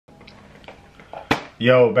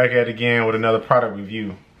Yo, back at it again with another product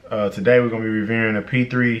review. Today we're going to be reviewing a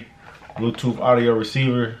P3 Bluetooth audio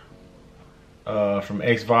receiver from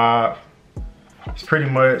Xvive. It's pretty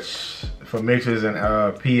much for mixers and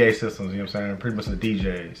PA systems, you know what I'm saying? Pretty much the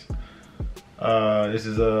DJs. This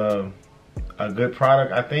is a good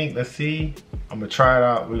product, I think. Let's see. I'm going to try it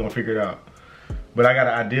out. We're going to figure it out. But I got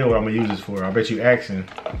an idea what I'm going to use this for. I bet you asking,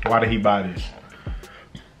 why did he buy this?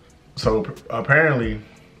 So apparently,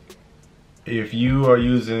 if you are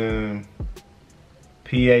using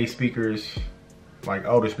PA speakers, like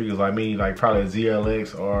older speakers like me, like probably a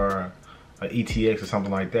ZLX or an ETX or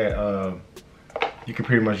something like that, you can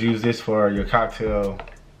pretty much use this for your cocktail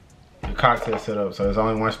setup. So there's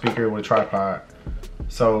only one speaker with a tripod.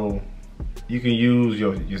 So you can use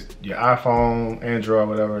your iPhone, Android,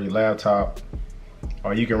 whatever, your laptop,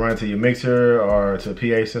 or you can run it to your mixer or to a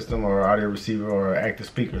PA system or audio receiver or active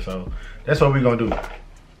speaker. So that's what we're gonna do.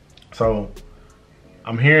 So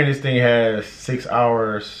I'm hearing this thing has 6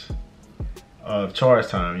 hours of charge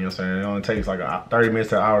time, you know what I'm saying? It only takes like 30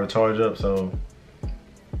 minutes to an hour to charge up. So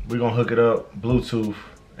we're gonna hook it up Bluetooth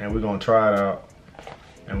and we're gonna try it out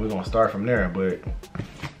and we're gonna start from there. But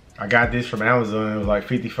I got this from Amazon. It was like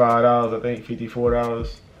 $55, I think,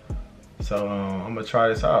 $54. So I'm gonna try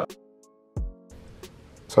this out.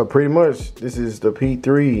 So pretty much this is the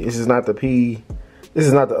P3. This is not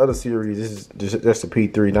the other series. This is just the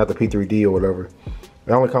P3, not the P3D or whatever.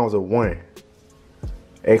 It only comes with one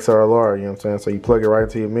XLR, you know what I'm saying? So you plug it right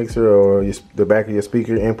into your mixer or the back of your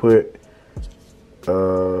speaker input.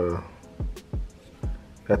 Got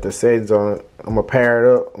the settings on it. I'm gonna pair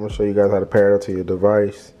it up. I'm gonna show you guys how to pair it up to your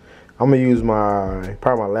device. I'm gonna use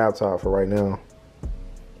probably my laptop for right now.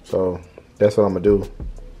 So that's what I'm gonna do.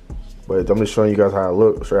 But I'm just showing you guys how it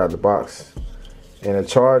looks straight out the box. And the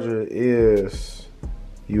charger is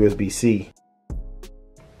USB-C.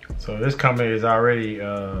 So this company is already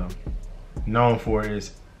known for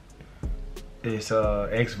its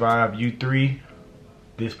Xvive U3,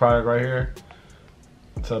 this product right here.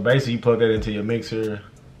 So basically you plug that into your mixer,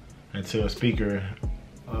 into a speaker,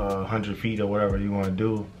 100 feet or whatever you want to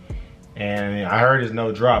do. And I heard there's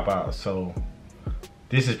no dropout, so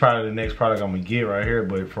this is probably the next product I'm gonna get right here.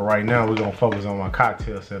 But for right now, we're gonna focus on my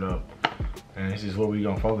cocktail setup. And this is what we're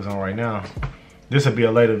gonna focus on right now. This will be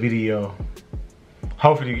a later video.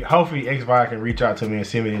 Hopefully Xvive can reach out to me and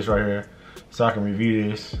send me this right here so I can review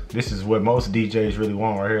this. This is what most DJs really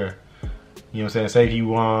want right here. You know what I'm saying?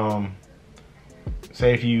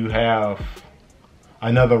 Say if you have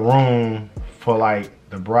another room for like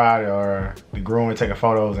the bride or the groom and taking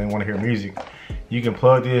photos and want to hear music, you can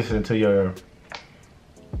plug this into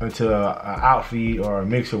an outfeed or a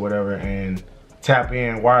mix or whatever and tap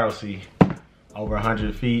in wirelessly over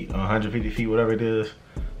 100 feet or 150 feet, whatever it is,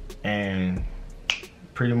 and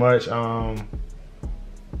pretty much have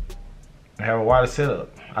a wider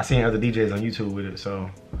setup. I seen other DJs on YouTube with it, so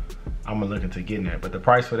I'm gonna look into getting that. But the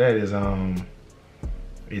price for that is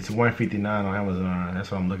it's $159 on Amazon.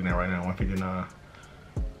 That's what I'm looking at right now, $159.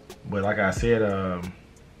 But like I said,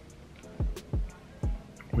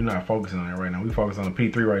 we're not focusing on it right now. We focus on the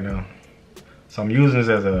P3 right now. So I'm using this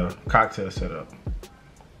as a cocktail setup.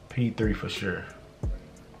 P3 for sure.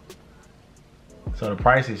 So the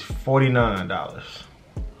price is $49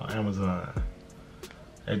 on Amazon.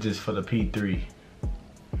 That's just for the P3.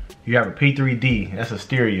 You have a P3D, that's a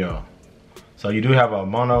stereo. So you do have a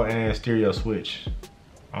mono and stereo switch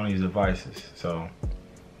on these devices. So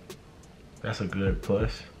that's a good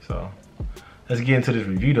plus. So let's get into this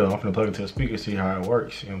review though. I'm gonna plug it to a speaker, see how it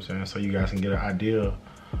works, you know what I'm saying? So you guys can get an idea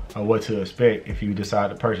of what to expect if you decide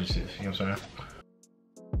to purchase this, you know what I'm saying?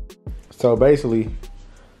 So basically,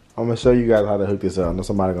 I'm gonna show you guys how to hook this up. I know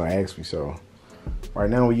somebody gonna ask me. So right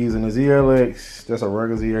now we're using a ZLX, that's a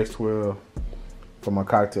regular ZX12 for my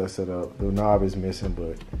cocktail setup. The knob is missing,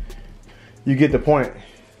 but you get the point. You know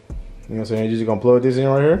what I'm saying? You're just gonna plug this in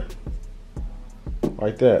right here,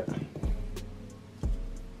 like that.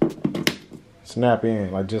 Snap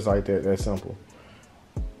in, like just like that. That's simple.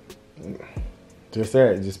 Just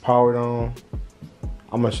that. Just power it on.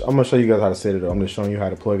 I'm gonna show you guys how to set it up. I'm just showing you how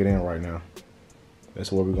to plug it in right now.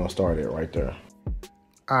 That's where we're gonna start at right there.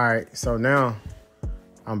 All right. So now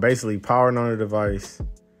I'm basically powering on the device,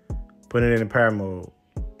 putting it in power mode,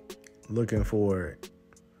 looking for it.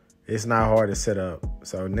 It's not hard to set up.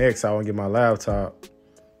 So next I want to get my laptop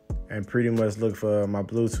and pretty much look for my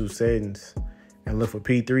Bluetooth settings and look for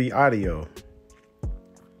P3 audio.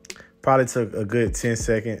 Probably took a good 10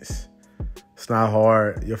 seconds. It's not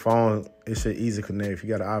hard. Your phone, it should easily connect. If you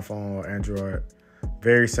got an iPhone or Android,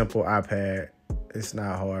 very simple iPad. It's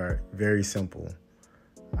not hard, very simple.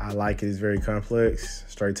 I like it, it's very complex,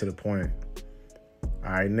 straight to the point.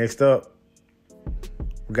 All right, next up,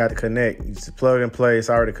 we got to connect. You just plug and play. It's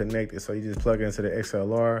already connected, so you just plug it into the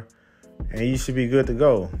XLR, and you should be good to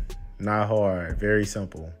go. Not hard, very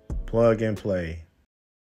simple. Plug and play.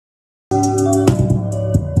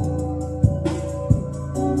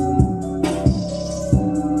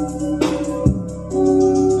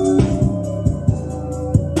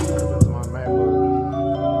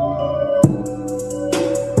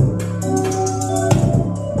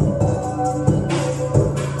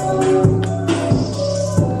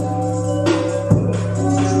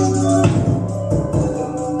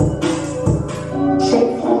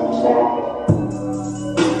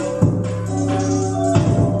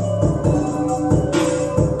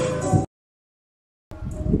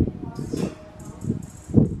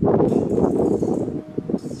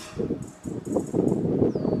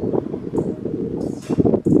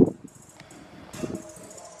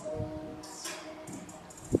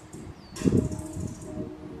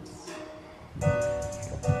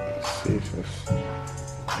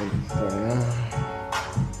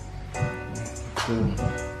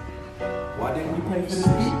 Why didn't you pay for this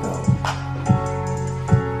beat though?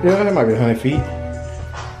 Yeah, that might be 100 feet.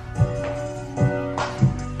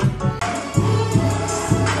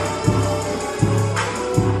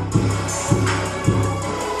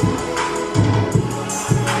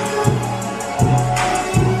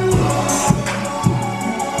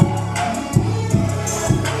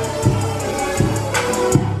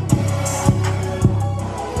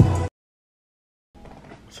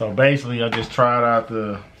 So basically, I just tried out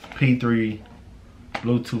the P3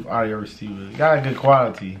 Bluetooth audio receiver. It got a good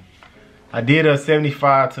quality. I did a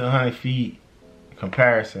 75 to 100 feet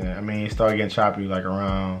comparison. I mean, it started getting choppy like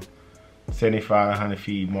around 75, 100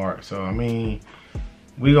 feet mark. So, I mean,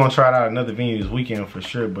 we're gonna try it out another venue this weekend for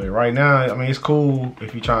sure. But right now, I mean, it's cool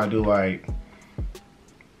if you're trying to do like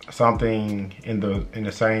something in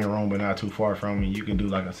the same room but not too far from you. You can do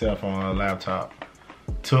like a cell phone or a laptop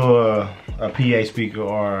to a PA speaker,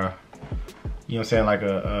 or you know what I'm saying, like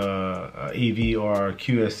a EV or a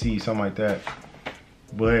QSC, something like that.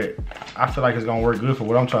 But I feel like it's gonna work good for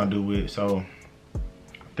what I'm trying to do with it. So I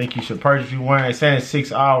think you should purchase you one. It's saying it's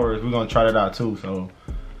 6 hours. We're gonna try that out too. So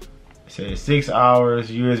it says 6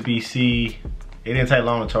 hours, USB-C. It didn't take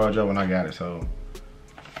long to charge up when I got it. So,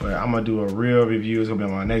 but I'm gonna do a real review. It's gonna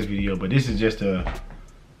be on my next video. But this is just a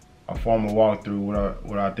formal walkthrough,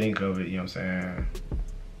 what I think of it. You know what I'm saying?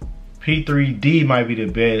 P3D might be the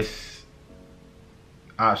best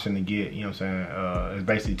option to get, you know what I'm saying? It's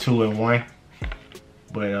basically 2-in-1.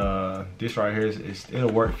 But this right here,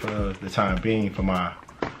 it'll work for the time being for my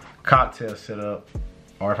cocktail setup.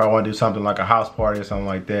 Or if I want to do something like a house party or something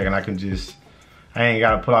like that, and I ain't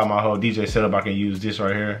got to pull out my whole DJ setup, I can use this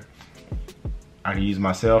right here. I can use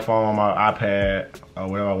my cell phone, my iPad, or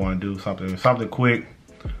whatever I want to do, something quick.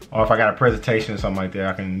 Or if I got a presentation or something like that,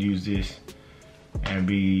 I can use this and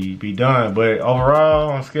be done. But overall,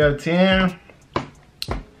 on a scale of 10,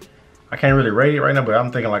 I can't really rate it right now, but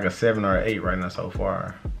I'm thinking like a 7 or an 8 right now so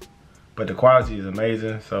far. But the quality is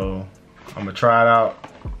amazing, so I'm gonna try it out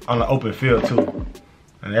on the open field too.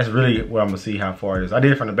 And that's really where I'm gonna see how far it is. I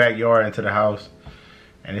did it from the backyard into the house,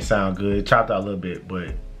 and it sounded good. It chopped out a little bit,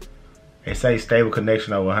 but it says stable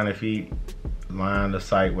connection over 100 feet, line of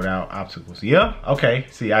sight without obstacles. Yeah, okay.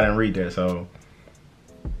 See, I didn't read that, so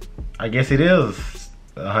I guess it is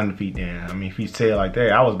 100 feet then. I mean, if you say it like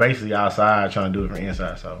that, I was basically outside trying to do it from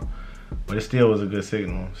inside, so. But it still was a good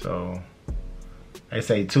signal. So they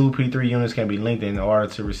say 2 P3 units can be linked in order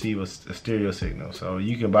to receive a stereo signal. So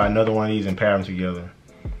you can buy another one of these and pair them together.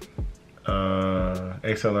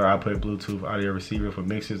 XLR output Bluetooth audio receiver for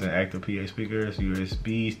mixers and active PA speakers.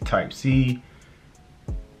 USB Type-C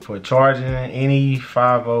for charging any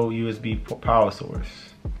 5-volt USB power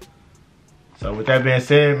source. So with that being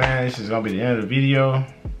said, man, this is gonna be the end of the video.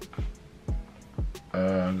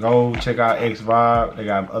 Go check out Xvive. They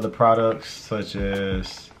got other products such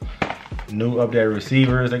as new updated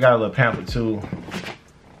receivers. They got a little pamphlet too.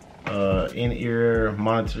 In-ear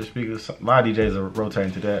monitor speakers. A lot of DJs are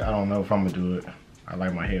rotating to that. I don't know if I'm gonna do it. I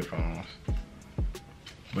like my headphones.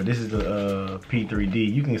 But this is the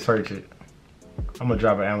P3D. You can search it. I'm gonna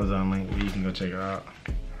drop an Amazon link where you can go check it out.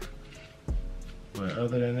 But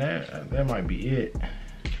other than that, that might be it.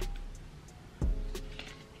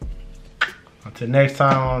 Until next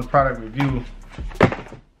time on product review.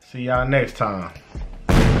 See y'all next time.